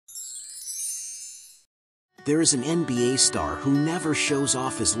There is an NBA star who never shows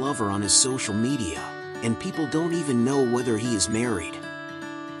off his lover on his social media, and people don't even know whether he is married.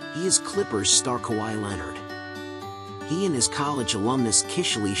 He is Clippers star Kawhi Leonard. He and his college alumnus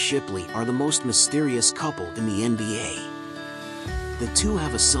Kishele Shipley are the most mysterious couple in the NBA. The two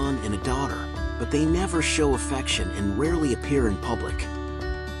have a son and a daughter, but they never show affection and rarely appear in public.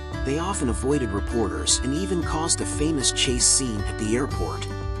 They often avoided reporters and even caused a famous chase scene at the airport.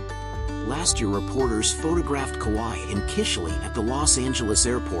 Last year, reporters photographed Kawhi and Kishele at the Los Angeles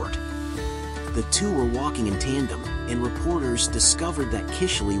airport. The two were walking in tandem, and reporters discovered that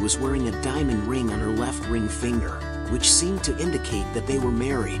Kishele was wearing a diamond ring on her left ring finger, which seemed to indicate that they were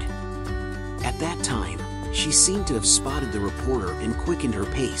married. At that time, she seemed to have spotted the reporter and quickened her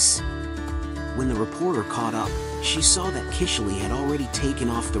pace. When the reporter caught up, she saw that Kishele had already taken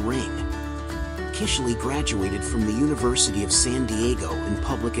off the ring. Kishele graduated from the University of San Diego in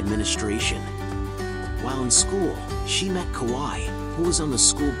public administration. While in school, she met Kawhi, who was on the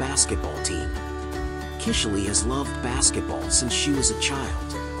school basketball team. Kishele has loved basketball since she was a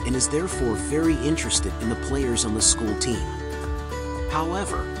child, and is therefore very interested in the players on the school team.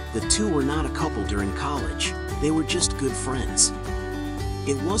 However, the two were not a couple during college, they were just good friends.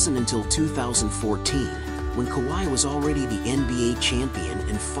 It wasn't until 2014, when Kawhi was already the NBA champion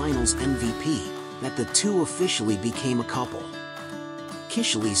and Finals MVP, that the two officially became a couple.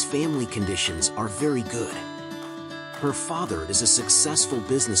 Kishele's family conditions are very good. Her father is a successful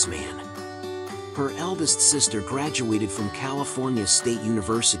businessman. Her eldest sister graduated from California State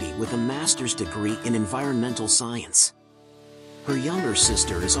University with a master's degree in environmental science. Her younger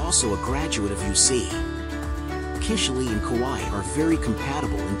sister is also a graduate of UC. Kishele and Kawhi are very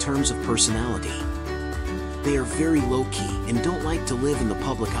compatible in terms of personality. They are very low-key and don't like to live in the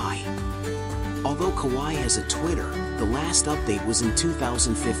public eye. Although Kawhi has a Twitter, the last update was in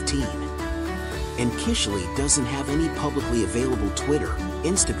 2015. And Kishele doesn't have any publicly available Twitter,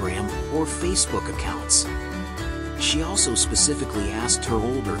 Instagram, or Facebook accounts. She also specifically asked her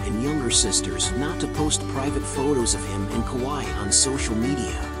older and younger sisters not to post private photos of him and Kawhi on social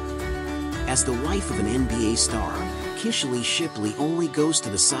media. As the wife of an NBA star, Kishele Shipley only goes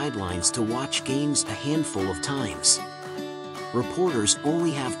to the sidelines to watch games a handful of times. Reporters only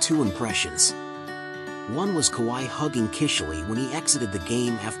have two impressions. One was Kawhi hugging Kishele when he exited the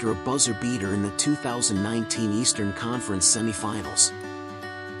game after a buzzer beater in the 2019 Eastern Conference semifinals.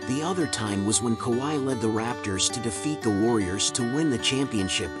 The other time was when Kawhi led the Raptors to defeat the Warriors to win the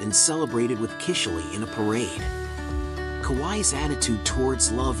championship and celebrated with Kishele in a parade. Kawhi's attitude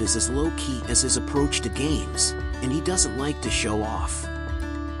towards love is as low-key as his approach to games, and he doesn't like to show off.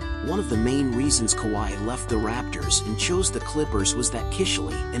 One of the main reasons Kawhi left the Raptors and chose the Clippers was that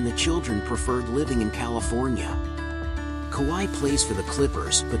Kishele and the children preferred living in California. Kawhi plays for the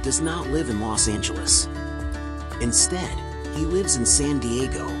Clippers but does not live in Los Angeles. Instead, he lives in San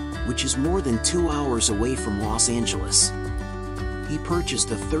Diego, which is more than 2 hours away from Los Angeles. He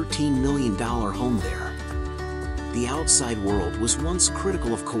purchased a $13 million home there. The outside world was once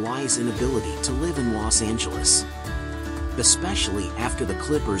critical of Kawhi's inability to live in Los Angeles, especially after the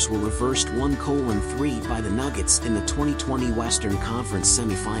Clippers were reversed 1-3 by the Nuggets in the 2020 Western Conference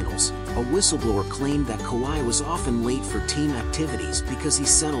semifinals. A whistleblower claimed that Kawhi was often late for team activities because he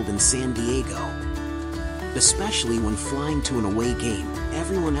settled in San Diego. Especially when flying to an away game,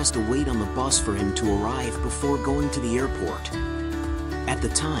 everyone has to wait on the bus for him to arrive before going to the airport. At the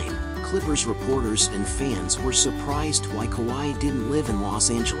time, Clippers reporters and fans were surprised why Kawhi didn't live in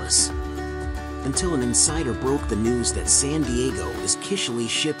Los Angeles, until an insider broke the news that San Diego is Kishele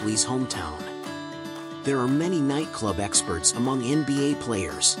Shipley's hometown. There are many nightclub experts among NBA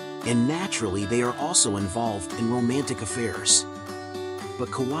players, and naturally they are also involved in romantic affairs. But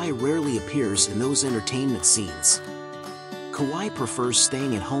Kawhi rarely appears in those entertainment scenes. Kawhi prefers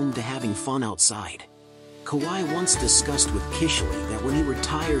staying at home to having fun outside. Kawhi once discussed with Kishele that when he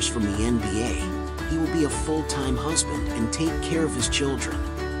retires from the NBA, he will be a full-time husband and take care of his children.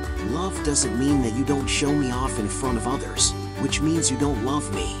 Love doesn't mean that you don't show me off in front of others, which means you don't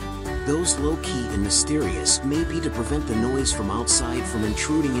love me. Those low-key and mysterious may be to prevent the noise from outside from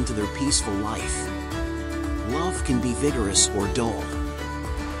intruding into their peaceful life. Love can be vigorous or dull.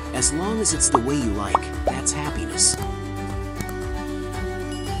 As long as it's the way you like, that's happiness.